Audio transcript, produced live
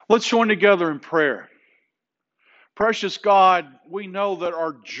Let's join together in prayer. Precious God, we know that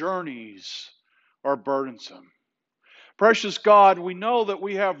our journeys are burdensome. Precious God, we know that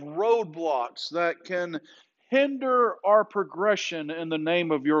we have roadblocks that can hinder our progression in the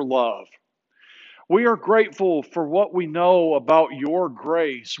name of your love. We are grateful for what we know about your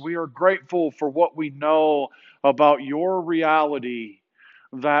grace. We are grateful for what we know about your reality,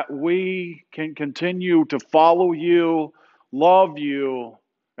 that we can continue to follow you, love you,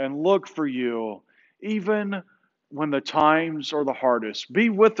 and look for you, even when the times are the hardest. Be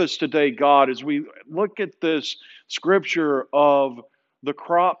with us today, God, as we look at this scripture of the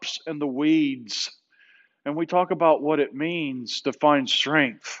crops and the weeds, and we talk about what it means to find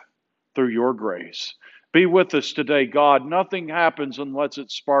strength through your grace. Be with us today, God. Nothing happens unless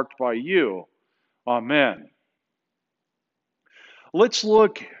it's sparked by you. Amen. Let's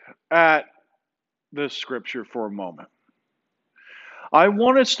look at this scripture for a moment. I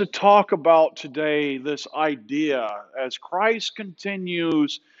want us to talk about today this idea as Christ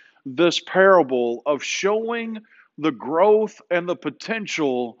continues this parable of showing the growth and the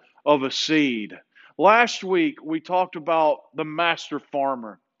potential of a seed. Last week, we talked about the master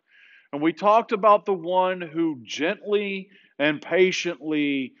farmer. And we talked about the one who gently and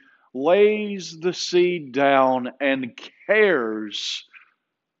patiently lays the seed down and cares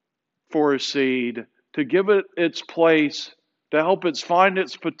for a seed to give it its place, to help it find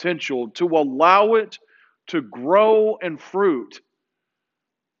its potential, to allow it to grow and fruit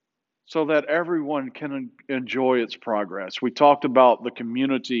so that everyone can enjoy its progress. We talked about the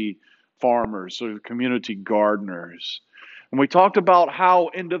community farmers or the community gardeners. And we talked about how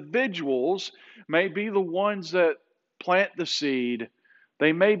individuals may be the ones that plant the seed.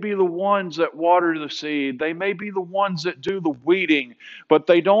 They may be the ones that water the seed. They may be the ones that do the weeding, but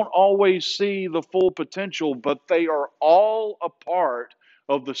they don't always see the full potential, but they are all a part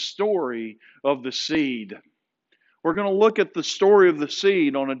of the story of the seed. We're going to look at the story of the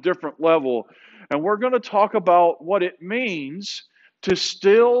seed on a different level, and we're going to talk about what it means to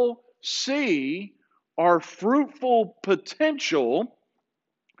still see our fruitful potential,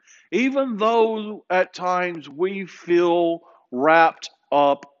 even though at times we feel wrapped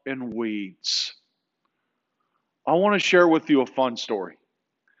up in weeds. I want to share with you a fun story.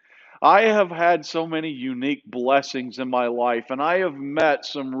 I have had so many unique blessings in my life, and I have met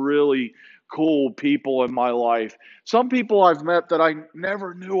some really cool people in my life. Some people I've met that I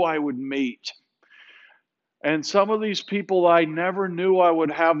never knew I would meet. And some of these people I never knew I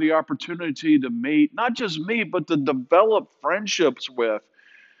would have the opportunity to meet, not just meet, but to develop friendships with,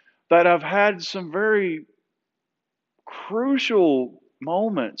 that have had some very crucial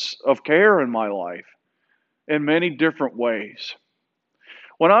moments of care in my life in many different ways.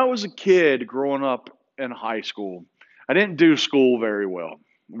 When I was a kid growing up in high school, I didn't do school very well.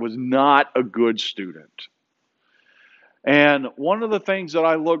 I was not a good student. And one of the things that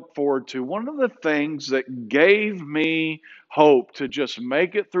I looked forward to, one of the things that gave me hope to just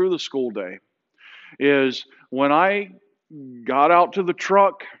make it through the school day, is when I got out to the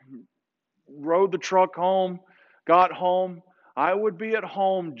truck, rode the truck home, got home, I would be at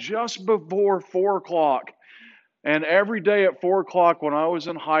home just before 4 o'clock. And every day at 4 o'clock when I was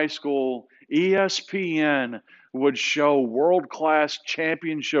in high school, ESPN would show world class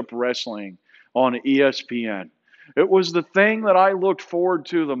championship wrestling on ESPN. It was the thing that I looked forward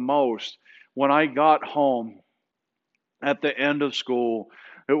to the most when I got home at the end of school.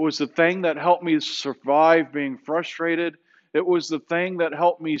 It was the thing that helped me survive being frustrated. It was the thing that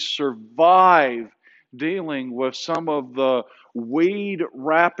helped me survive dealing with some of the weed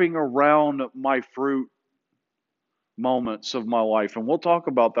wrapping around my fruit moments of my life. And we'll talk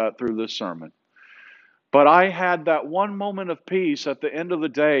about that through this sermon. But I had that one moment of peace at the end of the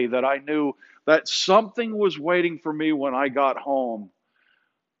day that I knew that something was waiting for me when I got home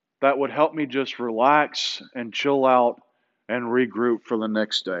that would help me just relax and chill out and regroup for the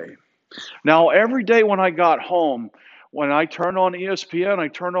next day. Now, every day when I got home, when I turned on ESPN, I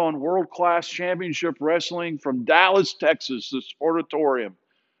turned on World Class Championship Wrestling from Dallas, Texas, the Sportatorium,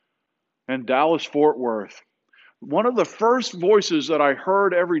 and Dallas, Fort Worth. One of the first voices that I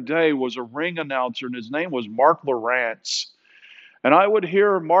heard every day was a ring announcer, and his name was Mark Lawrence. And I would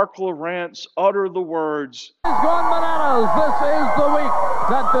hear Mark Lawrence utter the words, He's gone bananas. This is the week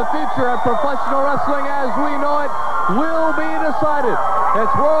that the future of professional wrestling as we know it will be decided.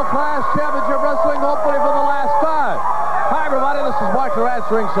 It's World Class Championship Wrestling, hopefully for the last time. Hi, everybody. This is Mark Lawrence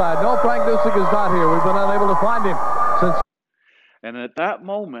ringside. No, Frank Dusek is not here. We've been unable to find him since. and at that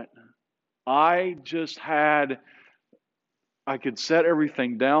moment, I just had, I could set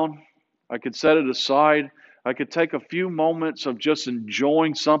everything down. I could set it aside. I could take a few moments of just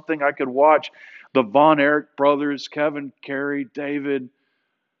enjoying something. I could watch the Von Erich brothers, Kevin, Kerry, David,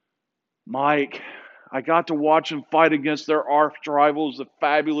 Mike. I got to watch them fight against their arch rivals, the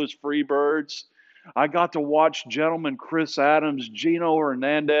fabulous Freebirds. I got to watch gentleman Chris Adams, Gino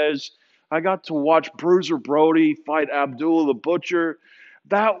Hernandez. I got to watch Bruiser Brody fight Abdullah the Butcher.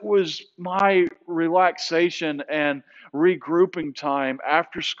 That was my relaxation and regrouping time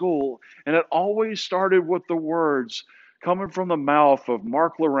after school. And it always started with the words coming from the mouth of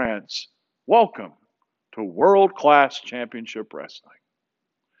Mark Lawrence: "Welcome to World Class Championship Wrestling."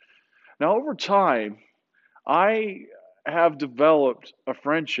 Now, over time, I have developed a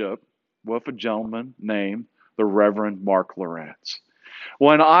friendship with a gentleman named the Reverend Mark Lawrence.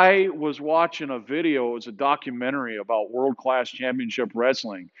 When I was watching a video, it was a documentary about World Class Championship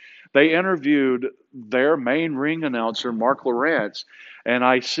Wrestling. They interviewed their main ring announcer, Mark Lawrence, and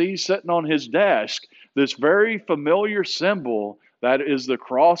I see sitting on his desk this very familiar symbol that is the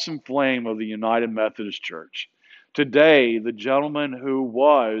cross and flame of the United Methodist Church. Today, the gentleman who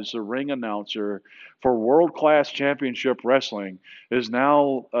was the ring announcer for World Class Championship Wrestling is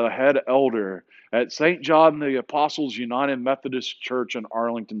now a head elder at St. John the Apostles United Methodist Church in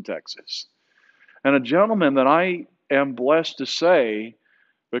Arlington, Texas. And a gentleman that I am blessed to say,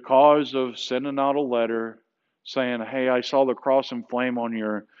 because of sending out a letter saying, "Hey, I saw the cross and flame on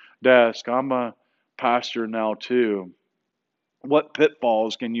your desk. I'm a pastor now too. What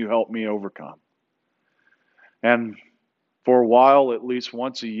pitfalls can you help me overcome?" And for a while, at least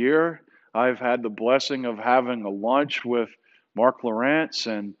once a year, I've had the blessing of having a lunch with Mark Lawrence,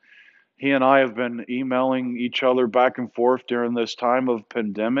 and he and I have been emailing each other back and forth during this time of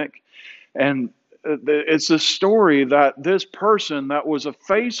pandemic. And it's a story that this person that was a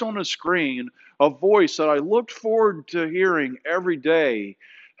face on a screen, a voice that I looked forward to hearing every day,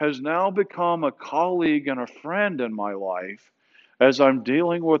 has now become a colleague and a friend in my life as I'm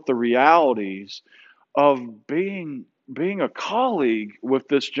dealing with the realities of being a colleague with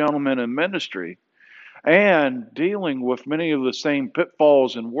this gentleman in ministry and dealing with many of the same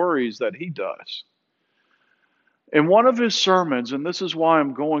pitfalls and worries that he does. In one of his sermons, and this is why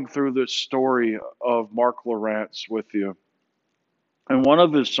I'm going through this story of Mark Lawrence with you. In one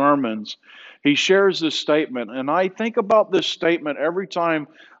of his sermons, he shares this statement, and I think about this statement every time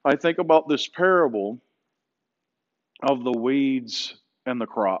I think about this parable of the weeds and the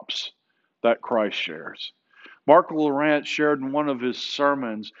crops that Christ shares. Mark Lawrence shared in one of his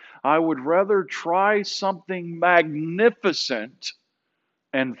sermons, "I would rather try something magnificent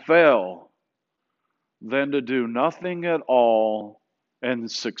and fail than to do nothing at all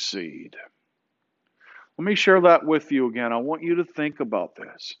and succeed." Let me share that with you again. I want you to think about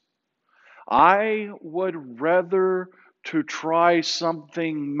this. I would rather to try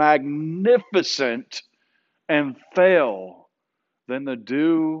something magnificent and fail than to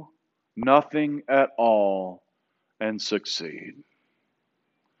do nothing at all and succeed.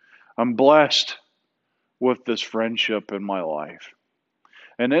 I'm blessed with this friendship in my life.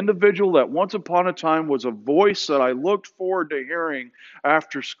 An individual that once upon a time was a voice that I looked forward to hearing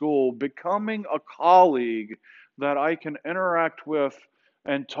after school, becoming a colleague that I can interact with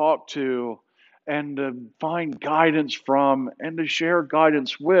and talk to and to find guidance from and to share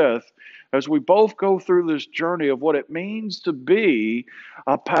guidance with as we both go through this journey of what it means to be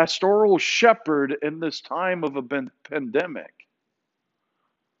a pastoral shepherd in this time of a pandemic.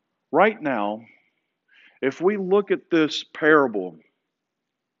 Right now, if we look at this parable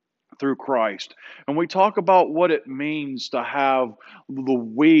through Christ, and we talk about what it means to have the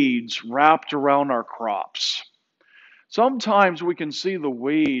weeds wrapped around our crops. Sometimes we can see the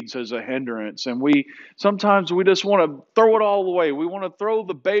weeds as a hindrance, and sometimes we just want to throw it all away. We want to throw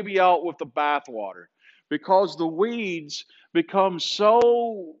the baby out with the bathwater because the weeds become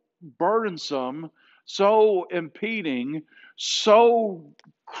so burdensome, so impeding, so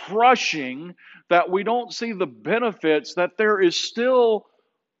crushing that we don't see the benefits, that there is still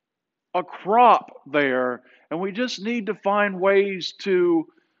a crop there, and we just need to find ways to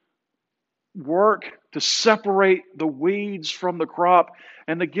work to separate the weeds from the crop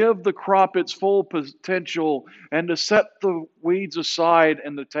and to give the crop its full potential and to set the weeds aside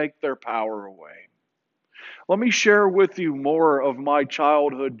and to take their power away. Let me share with you more of my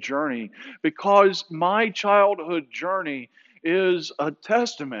childhood journey, because my childhood journey is a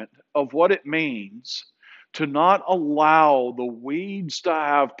testament of what it means to not allow the weeds to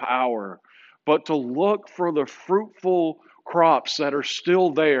have power, but to look for the fruitful crops that are still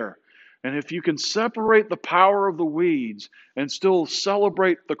there. And if you can separate the power of the weeds and still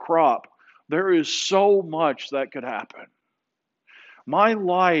celebrate the crop, there is so much that could happen. My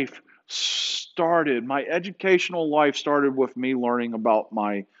life my educational life started with me learning about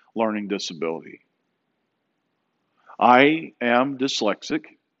my learning disability. I am dyslexic.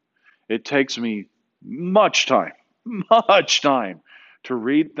 It takes me much time to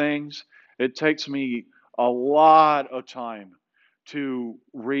read things. It takes me a lot of time to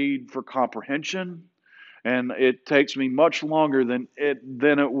read for comprehension, and it takes me much longer than it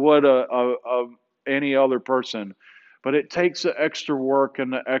would any other person. But it takes the extra work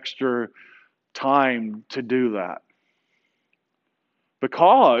and the extra time to do that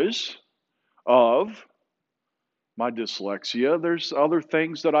because of my dyslexia. There's other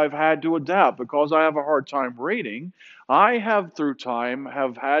things that I've had to adapt because I have a hard time reading. I have through time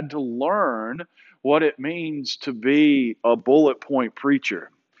have had to learn what it means to be a bullet point preacher.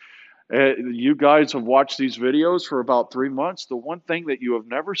 You guys have watched these videos for about 3 months. The one thing that you have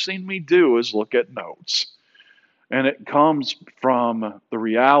never seen me do is look at notes. And it comes from the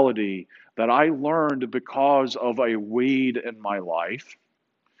reality that I learned because of a weed in my life,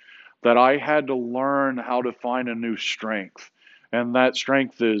 that I had to learn how to find a new strength. And that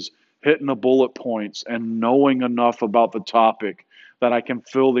strength is hitting the bullet points and knowing enough about the topic that I can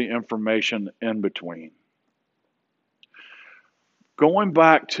fill the information in between. Going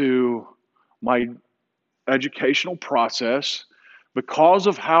back to my educational process, because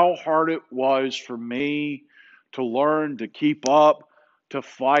of how hard it was for me to learn, to keep up, to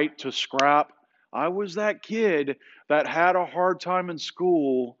fight, to scrap, I was that kid that had a hard time in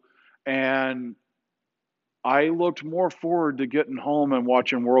school, and I looked more forward to getting home and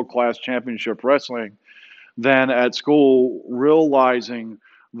watching world class championship wrestling than at school, realizing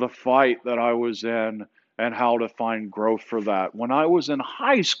the fight that I was in and how to find growth for that. When I was in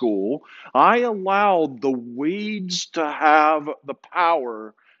high school, I allowed the weeds to have the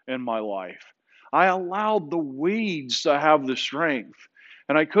power in my life. I allowed the weeds to have the strength.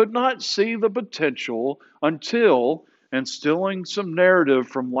 And I could not see the potential until, instilling some narrative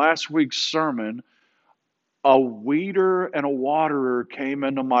from last week's sermon, a weeder and a waterer came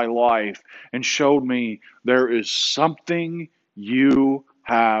into my life and showed me there is something you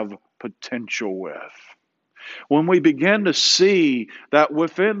have potential with. When we begin to see that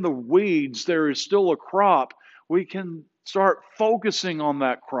within the weeds there is still a crop, we can start focusing on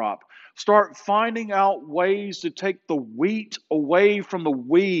that crop. Start finding out ways to take the wheat away from the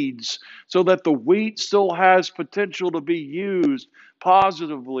weeds so that the wheat still has potential to be used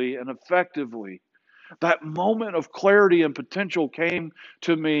positively and effectively. That moment of clarity and potential came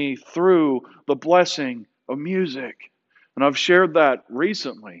to me through the blessing of music. And I've shared that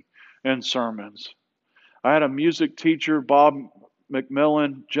recently in sermons. I had a music teacher, Bob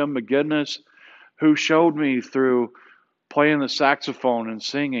McMillan, Jim McGinnis, who showed me through playing the saxophone and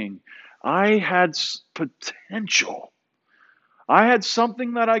singing, I had potential. I had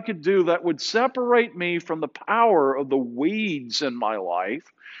something that I could do that would separate me from the power of the weeds in my life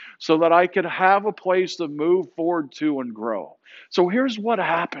so that I could have a place to move forward to and grow. So here's what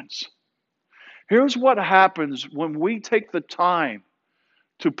happens. Here's what happens when we take the time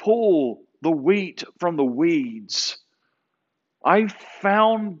to pull the wheat from the weeds. I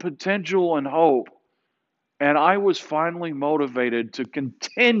found potential and hope, and I was finally motivated to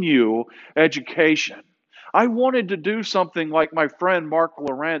continue education. I wanted to do something like my friend Mark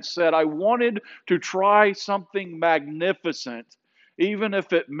Lawrence said. I wanted to try something magnificent, even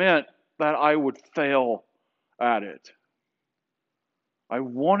if it meant that I would fail at it. I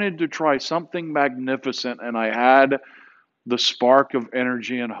wanted to try something magnificent, and I had the spark of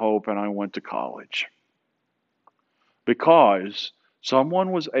energy and hope, and I went to college. Because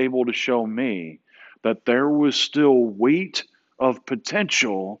someone was able to show me that there was still wheat of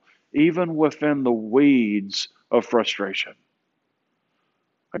potential even within the weeds of frustration.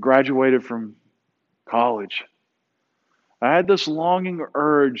 I graduated from college. I had this longing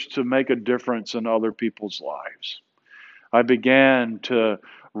urge to make a difference in other people's lives. I began to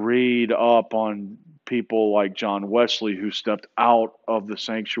read up on people like John Wesley who stepped out of the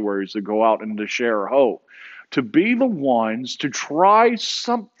sanctuaries to go out and to share hope, to be the ones to try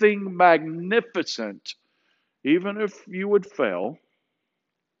something magnificent, even if you would fail,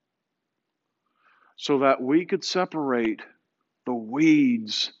 so that we could separate the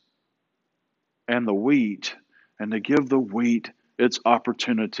weeds and the wheat, and to give the wheat its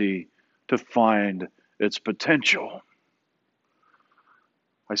opportunity to find its potential.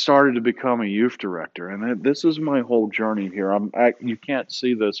 I started to become a youth director, and this is my whole journey here. You can't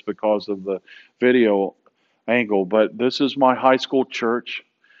see this because of the video angle, but this is my high school church.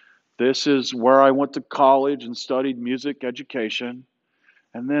 This is where I went to college and studied music education.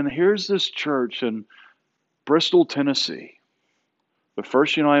 And then here's this church in Bristol, Tennessee, the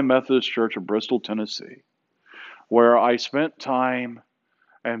First United Methodist Church of Bristol, Tennessee, where I spent time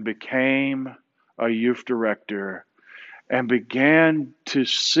and became a youth director and began to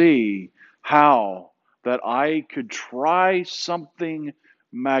see how that I could try something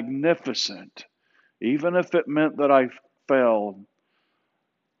magnificent, even if it meant that I failed,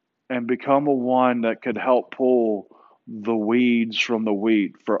 and become a one that could help pull the weeds from the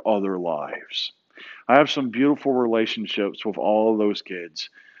wheat for other lives. I have some beautiful relationships with all of those kids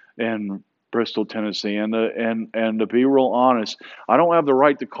in Bristol, Tennessee, and to be real honest, I don't have the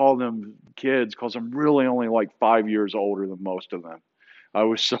right to call them kids because I'm really only like 5 years older than most of them. I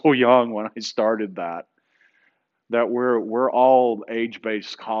was so young when I started that we're all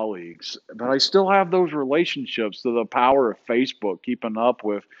age-based colleagues, but I still have those relationships through the power of Facebook, keeping up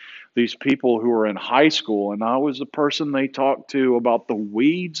with these people who are in high school, and I was the person they talked to about the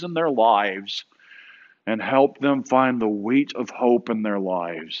weeds in their lives and help them find the wheat of hope in their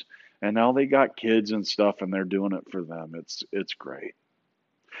lives. And now they got kids and stuff and they're doing it for them. It's great.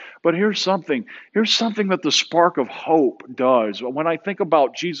 But here's something that the spark of hope does. When I think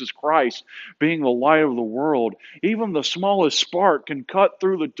about Jesus Christ being the light of the world, even the smallest spark can cut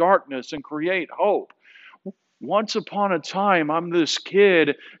through the darkness and create hope. Once upon a time, I'm this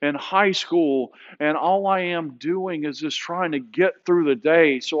kid in high school, and all I am doing is just trying to get through the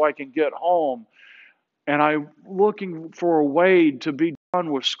day so I can get home. And I'm looking for a way to be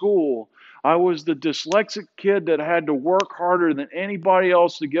done with school. I was the dyslexic kid that had to work harder than anybody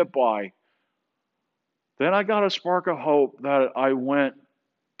else to get by. Then I got a spark of hope that I went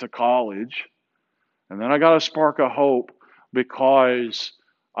to college. And then I got a spark of hope because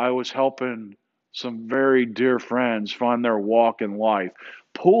I was helping some very dear friends find their walk in life,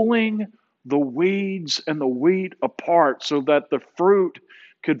 pulling the weeds and the wheat apart so that the fruit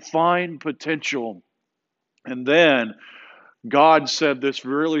could find potential. And then God said this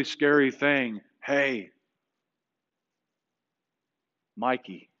really scary thing. Hey,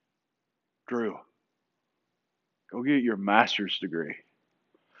 Mikey, Drew, go get your master's degree.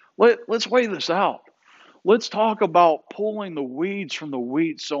 Let's weigh this out. Let's talk about pulling the weeds from the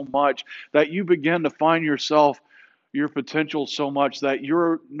wheat so much that you begin to find yourself, your potential so much that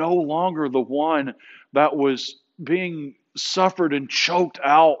you're no longer the one that was being suffered and choked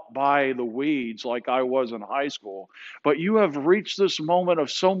out by the weeds like I was in high school. But you have reached this moment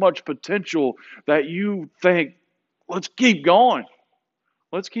of so much potential that you think, let's keep going.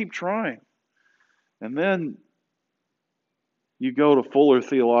 Let's keep trying. And then you go to Fuller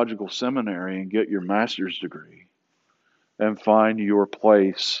Theological Seminary and get your master's degree and find your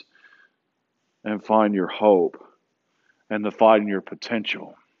place and find your hope and to find your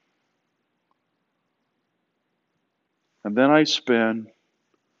potential. And then I spend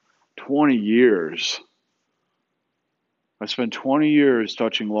 20 years. I spent 20 years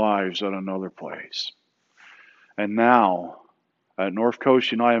touching lives at another place. And now, at North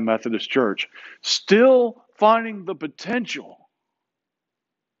Coast United Methodist Church, still finding the potential.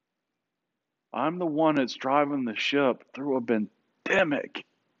 I'm the one that's driving the ship through a pandemic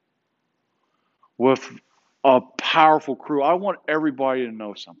with a powerful crew. I want everybody to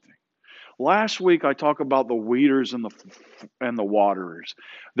know something. Last week I talked about the weeders and the waterers.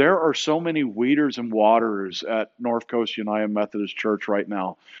 There are so many weeders and waterers at North Coast United Methodist Church right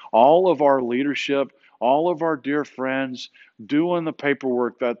now. All of our leadership, all of our dear friends doing the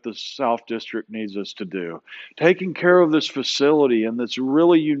paperwork that the South District needs us to do, taking care of this facility in this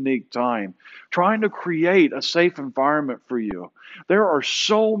really unique time, trying to create a safe environment for you. There are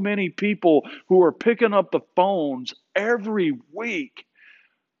so many people who are picking up the phones every week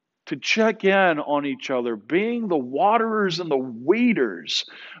to check in on each other, being the waterers and the weeders,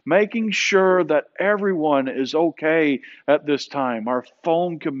 making sure that everyone is okay at this time. Our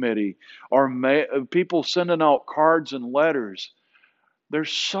phone committee, our people sending out cards and letters.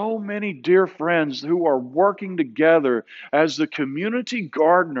 There's so many dear friends who are working together as the community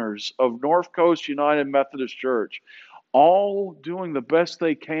gardeners of North Coast United Methodist Church, all doing the best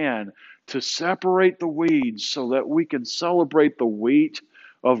they can to separate the weeds so that we can celebrate the wheat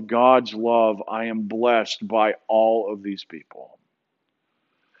of God's love. I am blessed by all of these people.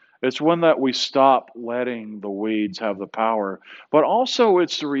 It's when that we stop letting the weeds have the power, but also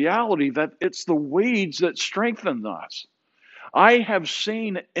it's the reality that it's the weeds that strengthen us. I have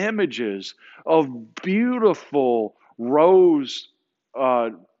seen images of beautiful rose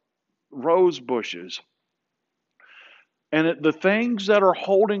bushes. And the things that are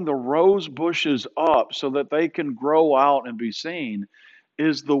holding the rose bushes up so that they can grow out and be seen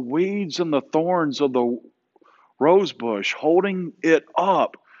is the weeds and the thorns of the rose bush holding it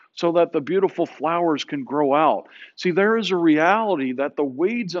up so that the beautiful flowers can grow out. See, there is a reality that the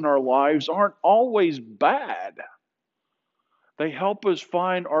weeds in our lives aren't always bad. They help us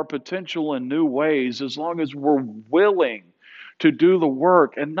find our potential in new ways as long as we're willing to do the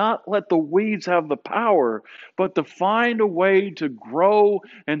work and not let the weeds have the power, but to find a way to grow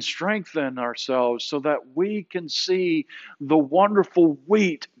and strengthen ourselves so that we can see the wonderful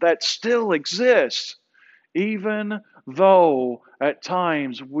wheat that still exists, even though at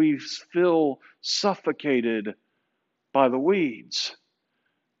times we feel suffocated by the weeds.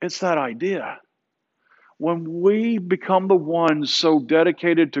 It's that idea. When we become the ones so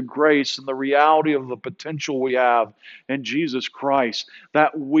dedicated to grace and the reality of the potential we have in Jesus Christ,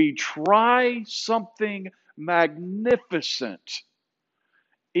 that we try something magnificent,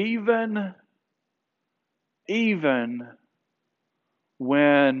 even, even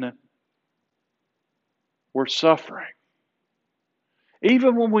when we're suffering,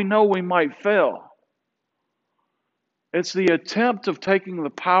 even when we know we might fail. It's the attempt of taking the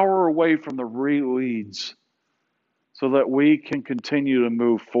power away from the weeds so that we can continue to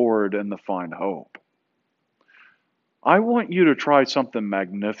move forward and to find hope. I want you to try something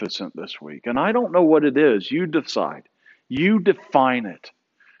magnificent this week. And I don't know what it is. You decide. You define it.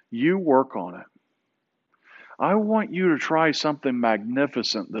 You work on it. I want you to try something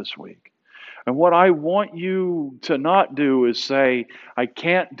magnificent this week. And what I want you to not do is say, I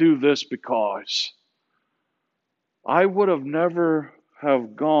can't do this because. I would have never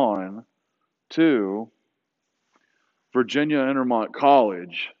have gone to Virginia Intermont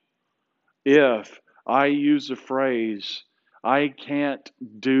College if I use the phrase, I can't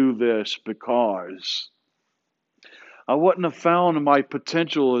do this because. I wouldn't have found my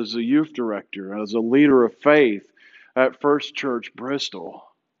potential as a youth director, as a leader of faith at First Church Bristol,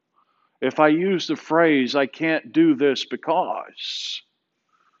 if I used the phrase, I can't do this because.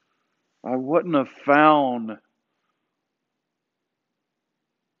 I wouldn't have found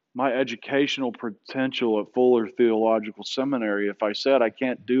my educational potential at Fuller Theological Seminary if I said, I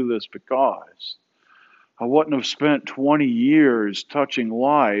can't do this because. I wouldn't have spent 20 years touching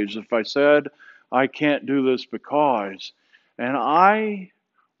lives if I said, I can't do this because. And I,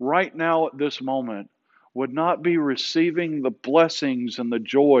 right now at this moment, would not be receiving the blessings and the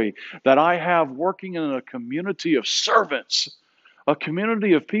joy that I have working in a community of servants, a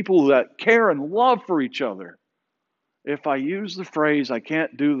community of people that care and love for each other, if I use the phrase, I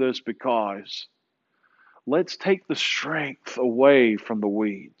can't do this because. Let's take the strength away from the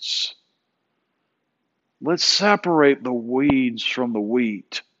weeds. Let's separate the weeds from the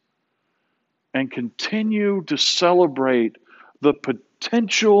wheat and continue to celebrate the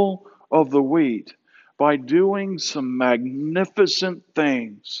potential of the wheat by doing some magnificent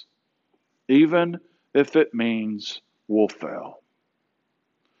things, even if it means we'll fail.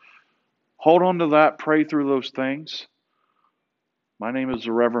 Hold on to that, pray through those things. My name is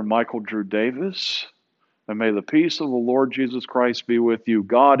the Reverend Michael Drew Davis, and may the peace of the Lord Jesus Christ be with you.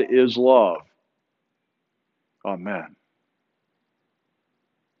 God is love. Amen.